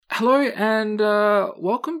Hello and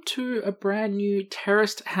welcome to a brand new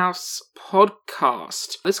Terraced House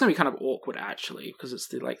podcast. It's going to be kind of awkward actually because it's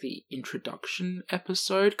the introduction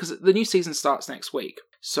episode because the new season starts next week.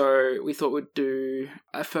 So we thought we'd do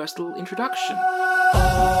a first little introduction.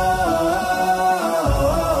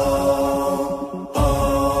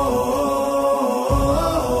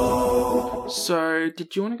 So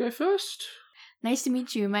did you want to go first? Nice to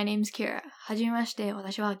meet you. My name's Kira. はじめまして。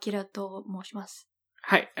私は Kira と申します。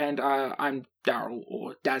Hey, and I'm Daryl,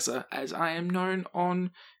 or Dazza, as I am known on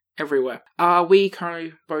everywhere. We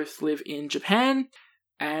currently both live in Japan,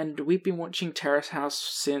 and we've been watching Terrace House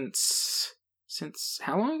since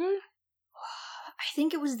how long ago? I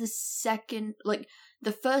think it was the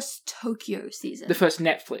first Tokyo season. The first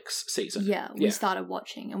Netflix season. Yeah, we started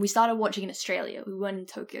watching. And we started watching in Australia. We weren't in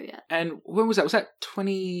Tokyo yet. And when was that? Was that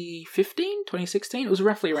 2015? 2016? It was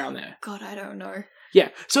roughly around there. God, I don't know. Yeah,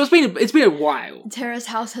 so it's been a while. Terrace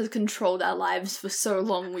House has controlled our lives for so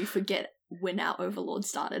long we forget when our overlord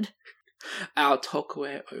started. Our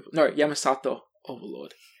Tokue overlord. No, Yamasato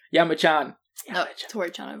overlord. Yama-chan. No,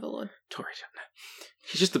 Tori-chan overlord. Tori-chan.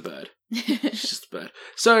 She's just a bird. She's just a bird.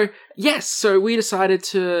 So, yes, so we decided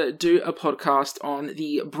to do a podcast on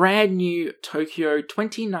the brand new Tokyo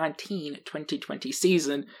 2019-2020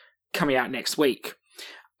 season coming out next week.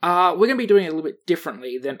 We're going to be doing it a little bit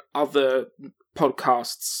differently than other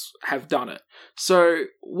podcasts have done it. So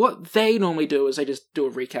what they normally do is they just do a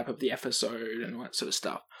recap of the episode and all that sort of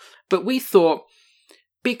stuff. But we thought,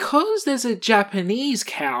 because there's a Japanese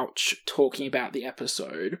couch talking about the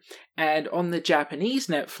episode, and on the Japanese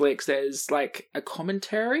Netflix there's a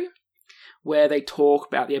commentary where they talk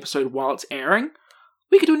about the episode while it's airing,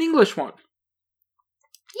 we could do an English one.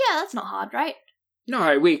 Yeah, that's not hard, right?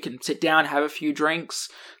 No, we can sit down, have a few drinks,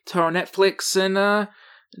 turn on Netflix, and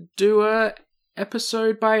do a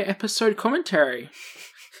episode-by-episode commentary.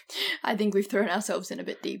 I think we've thrown ourselves in a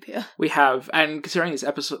bit deep here. We have, and considering this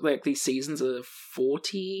episode, these seasons are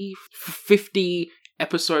 50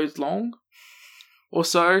 episodes long, or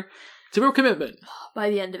so, it's a real commitment. By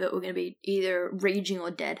the end of it, we're going to be either raging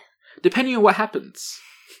or dead. Depending on what happens.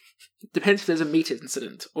 Depends if there's a meat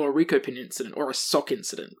incident, or a Rico pin incident, or a sock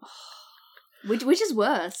incident. Which is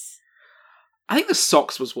worse? I think the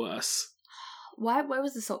socks was worse. Why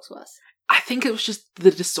was the socks worse? I think it was just the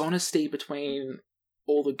dishonesty between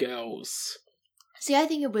all the girls. See, I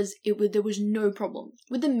think there was no problem.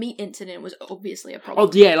 With the meat incident, it was obviously a problem.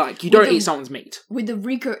 Oh, yeah, you don't eat someone's meat. With the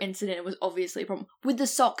Rico incident, it was obviously a problem. With the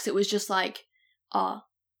socks, it was just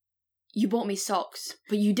you bought me socks,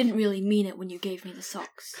 but you didn't really mean it when you gave me the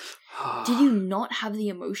socks. Did you not have the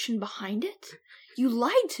emotion behind it? You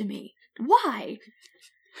lied to me. Why?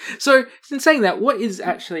 So, in saying that, what is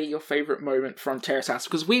actually your favourite moment from Terrace House?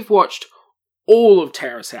 Because we've watched all of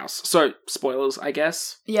Terrace House. So, spoilers, I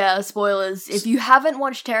guess. Yeah, spoilers. If you haven't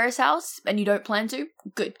watched Terrace House, and you don't plan to,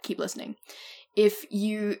 good, keep listening. If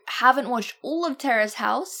you haven't watched all of Terrace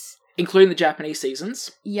House... including the Japanese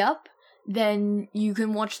seasons. Yep. Then you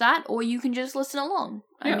can watch that, or you can just listen along.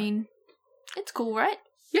 Yeah. I mean, it's cool, right?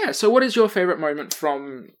 Yeah, so what is your favourite moment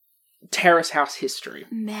from Terrace House history?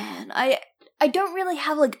 Man, I don't really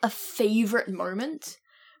have a favourite moment,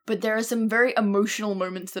 but there are some very emotional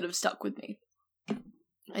moments that have stuck with me.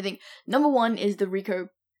 I think number one is the Rico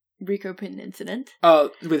pin incident.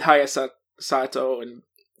 With Hayase Saito and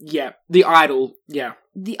the idol, yeah.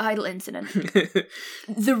 The idol incident.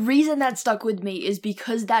 The reason that stuck with me is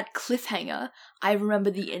because that cliffhanger, I remember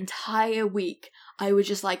the entire week, I was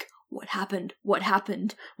just what happened? What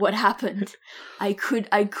happened? What happened? I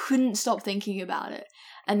couldn't stop thinking about it.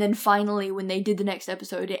 And then finally, when they did the next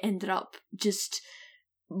episode, it ended up just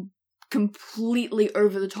completely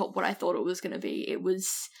over the top what I thought it was going to be. It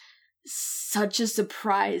was such a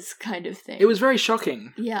surprise kind of thing. It was very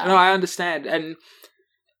shocking. Yeah. No, I understand. And,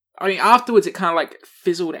 I mean, afterwards it kind of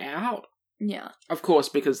fizzled out. Yeah. Of course,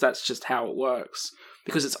 because that's just how it works.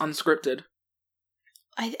 Because it's unscripted.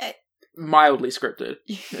 Mildly scripted.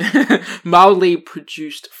 Mildly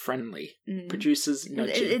produced friendly. Producers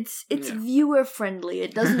nudging. It's viewer friendly.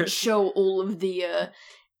 It doesn't show all of the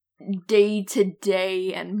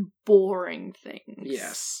day-to-day and boring things.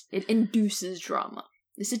 Yes. It induces drama.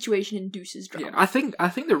 The situation induces drama. Yeah, I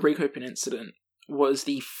think the Rico pin incident was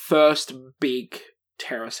the first big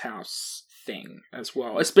Terrace House thing as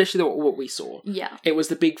well. Especially what we saw. Yeah. It was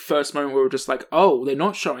the big first moment where we were just oh, they're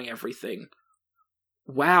not showing everything.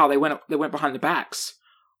 Wow, they went behind the backs.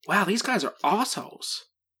 Wow, these guys are assholes.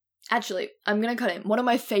 Actually, I'm gonna cut in.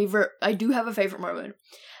 I do have a favorite moment.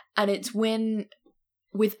 And it's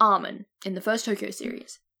with Armin in the first Tokyo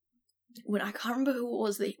series. When I can't remember who it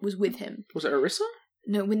was that was with him. Was it Arisa?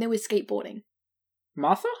 No, when they were skateboarding.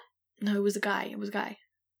 Martha? No, it was a guy. It was a guy.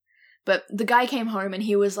 But the guy came home and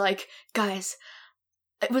he was like, guys,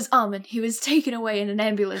 it was Armin. He was taken away in an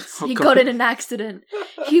ambulance. Oh, he God. got in an accident.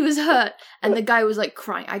 He was hurt. And the guy was like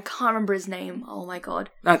crying. I can't remember his name. Oh my God.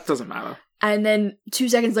 That doesn't matter. And then 2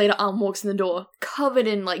 seconds later, Armin walks in the door, covered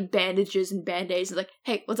in like bandages and band-aids. And like,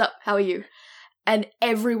 hey, what's up? How are you? And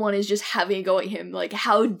everyone is just having a go at him. Like,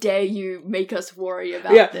 how dare you make us worry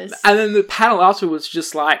about this? And then the panel after was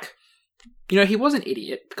just like, you know, he was an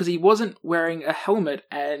idiot because he wasn't wearing a helmet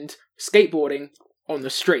and skateboarding on the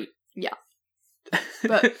street. Yeah.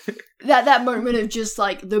 But that moment of just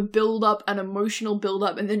like the build-up and emotional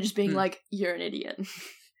build-up and then just being like, you're an idiot.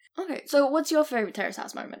 Okay, so what's your favourite Terrace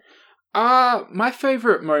House moment? My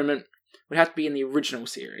favourite moment would have to be in the original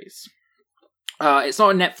series. It's not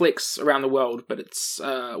on Netflix around the world, but it's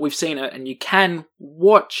we've seen it and you can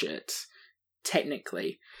watch it,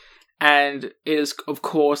 technically. And it is, of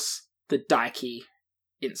course, the Daiki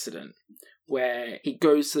incident, where he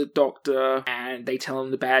goes to the doctor and they tell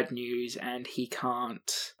him the bad news and he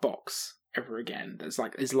can't box ever again. That's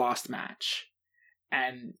like his last match.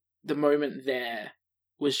 And the moment there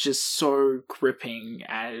was just so gripping,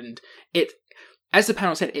 and it, as the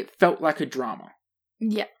panel said, it felt like a drama.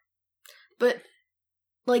 Yeah. But,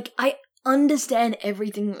 like, I understand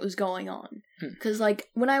everything that was going on. Because, like,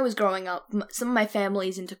 when I was growing up, some of my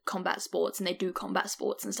family's into combat sports, and they do combat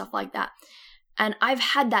sports and stuff like that. And I've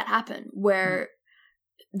had that happen, where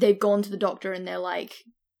they've gone to the doctor and they're like,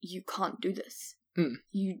 you can't do this.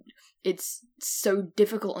 It's so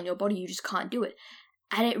difficult on your body, you just can't do it.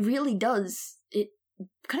 And it really does. It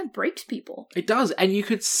kind of breaks people. It does, and you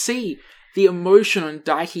could see the emotion on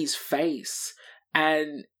Daiki's face,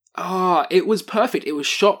 and it was perfect. It was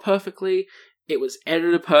shot perfectly, it was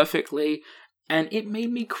edited perfectly, and it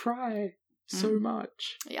made me cry so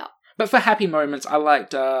much. Yeah. But for happy moments, I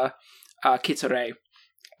liked Kitsure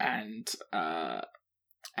and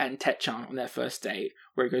Tetchan on their first date,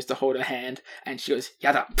 where he goes to hold her hand, and she goes,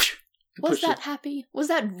 yada. Was that happy? Was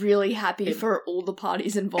that really happy for all the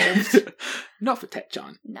parties involved? Not for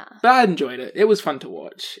Tetchan. Nah. But I enjoyed it. It was fun to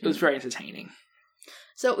watch. It was very entertaining.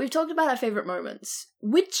 So we've talked about our favourite moments.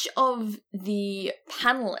 Which of the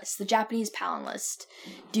panellists, the Japanese panellists,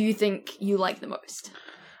 do you think you like the most?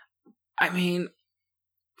 I mean,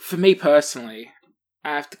 for me personally,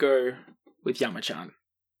 I have to go with Yamachan.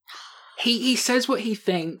 He says what he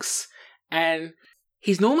thinks, and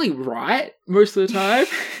he's normally right most of the time.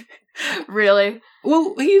 Really?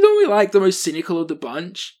 Well, he's normally like the most cynical of the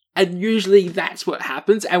bunch, and usually that's what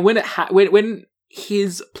happens. And when when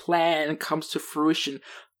his plan comes to fruition,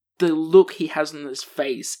 the look he has on his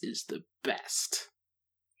face is the best.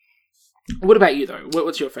 What about you, though?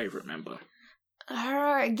 What's your favourite member?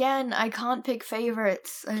 Again, I can't pick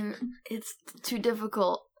favourites. It's too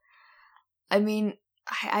difficult. I mean,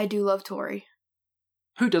 I do love Tori.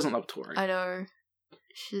 Who doesn't love Tori? I know.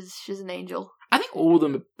 She's an angel. I think all of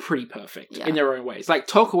them are pretty perfect in their own ways. Like,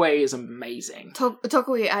 Tokue is amazing.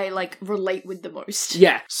 Tokue, I, like, relate with the most.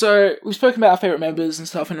 Yeah. So, we've spoken about our favourite members and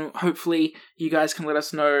stuff, and hopefully you guys can let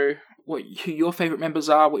us know who your favourite members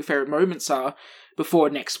are, what your favourite moments are, before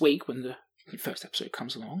next week when the first episode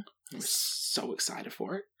comes along. We're so excited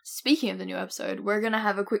for it. Speaking of the new episode, we're going to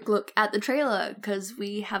have a quick look at the trailer, because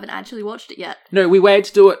we haven't actually watched it yet. No, we waited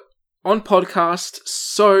to do it on podcast,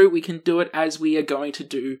 so we can do it as we are going to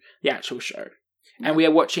do the actual show. And we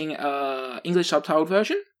are watching English subtitled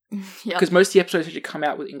version. Because most of the episodes actually come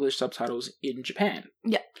out with English subtitles in Japan.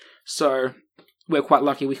 Yeah. So we're quite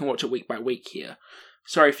lucky we can watch it week by week here.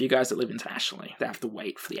 Sorry for you guys that live internationally. They have to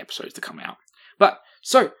wait for the episodes to come out. But,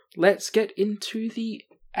 so, let's get into the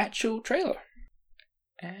actual trailer.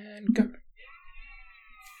 And go.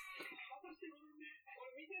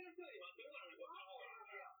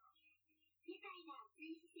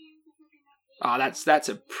 That's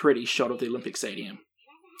a pretty shot of the Olympic Stadium.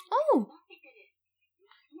 Oh!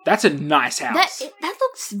 That's a nice house. That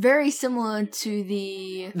looks very similar to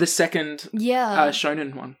the second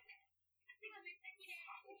Shonen one.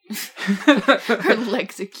 Her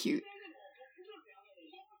legs are cute.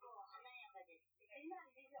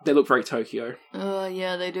 They look very Tokyo. Oh,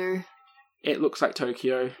 yeah, they do. It looks like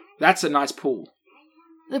Tokyo. That's a nice pool.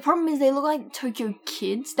 The problem is they look like Tokyo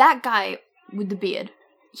kids. That guy with the beard.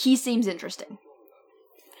 He seems interesting.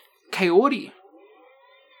 Kaori.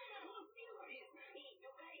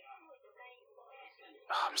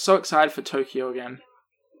 Oh, I'm so excited for Tokyo again.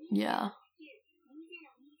 Yeah.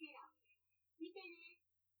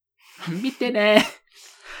 Mitene.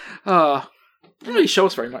 Oh, didn't really show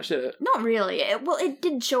us very much, did it? Not really. It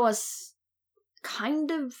did show us kind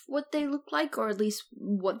of what they look like, or at least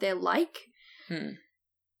what they're like.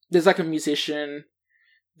 There's like a musician.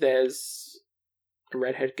 There's a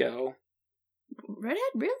redhead girl. Redhead?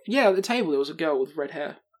 Really? Yeah, at the table there was a girl with red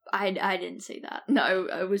hair. I didn't see that. No,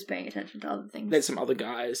 I was paying attention to other things. There's some other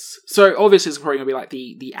guys. So obviously it's probably going to be like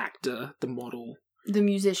the actor, the model. The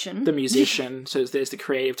musician. The musician. So there's the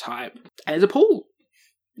creative type. And there's a pool.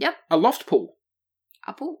 Yep. A loft pool.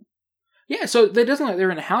 A pool. Yeah, so it doesn't look like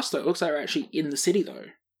they're in a house though. It looks like they're actually in the city though.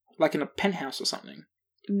 Like in a penthouse or something.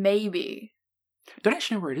 Maybe. Don't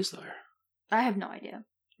actually know where it is though. I have no idea.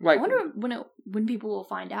 Like, I wonder when people will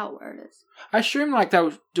find out where it is. I assume like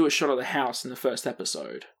they'll do a shot of the house in the first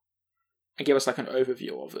episode. And give us like an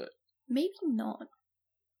overview of it. Maybe not.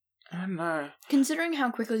 I don't know. Considering how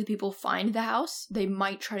quickly people find the house, they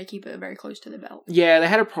might try to keep it very close to the belt. Yeah, they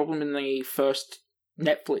had a problem in the first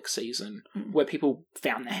Netflix season where people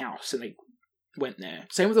found the house and they went there.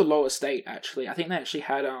 Same with the Lower State, actually. I think they actually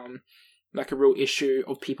had like a real issue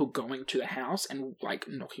of people going to the house and like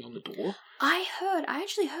knocking on the door. I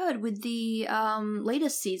actually heard with the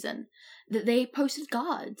latest season that they posted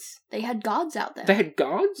guards. They had guards out there. They had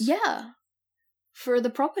guards? Yeah. For the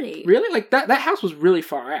property. Really? Like that house was really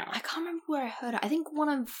far out. I can't remember where I heard it. I think one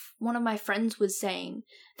of my friends was saying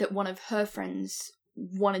that one of her friends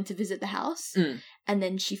wanted to visit the house, and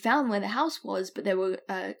then she found where the house was, but there were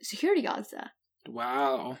security guards there.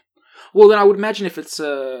 Wow. Well, then I would imagine if it's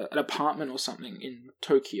an apartment or something in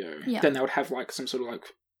Tokyo, then they would have like some sort of like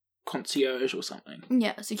concierge or something.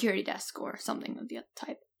 Yeah, a security desk or something of the other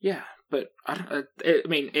type. Yeah, but I don't. I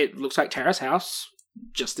mean, it looks like Terrace House,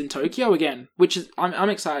 just in Tokyo again, which is I'm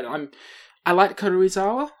excited. I like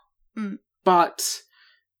Karuizawa, but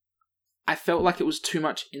I felt like it was too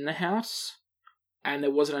much in the house, and there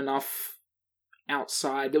wasn't enough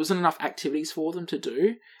outside. There wasn't enough activities for them to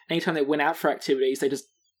do. Anytime they went out for activities, they just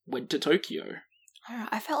went to Tokyo. I don't know.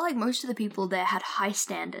 I felt like most of the people there had high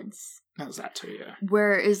standards. That was that too, yeah.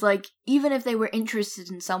 Whereas, like, even if they were interested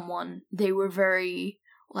in someone, they were very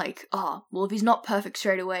like, oh, well, if he's not perfect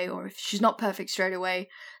straight away, or if she's not perfect straight away,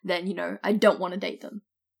 then, you know, I don't want to date them.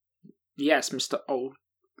 Yes, Mr. Old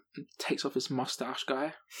takes off his mustache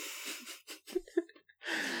guy.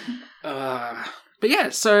 But yeah,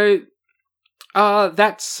 so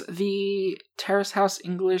that's the Terrace House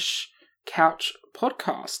English Couch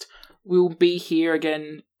podcast. We'll be here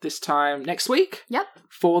again this time next week. Yep.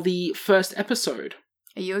 For the first episode.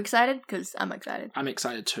 Are you excited? Because I'm excited. I'm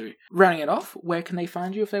excited too. Rounding it off, where can they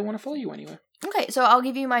find you if they want to follow you anywhere? Okay, so I'll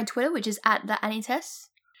give you my Twitter, which is @theAnnieTess.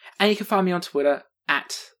 And you can find me on Twitter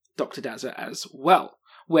 @Dr. Dazza as well,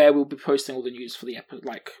 where we'll be posting all the news for the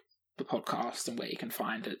the podcast and where you can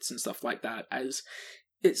find it and stuff like that as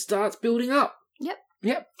it starts building up.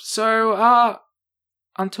 Yep. So,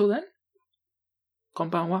 until then,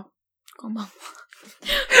 konbanwa. Konbanwa.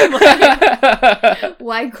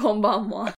 Why konbanwa?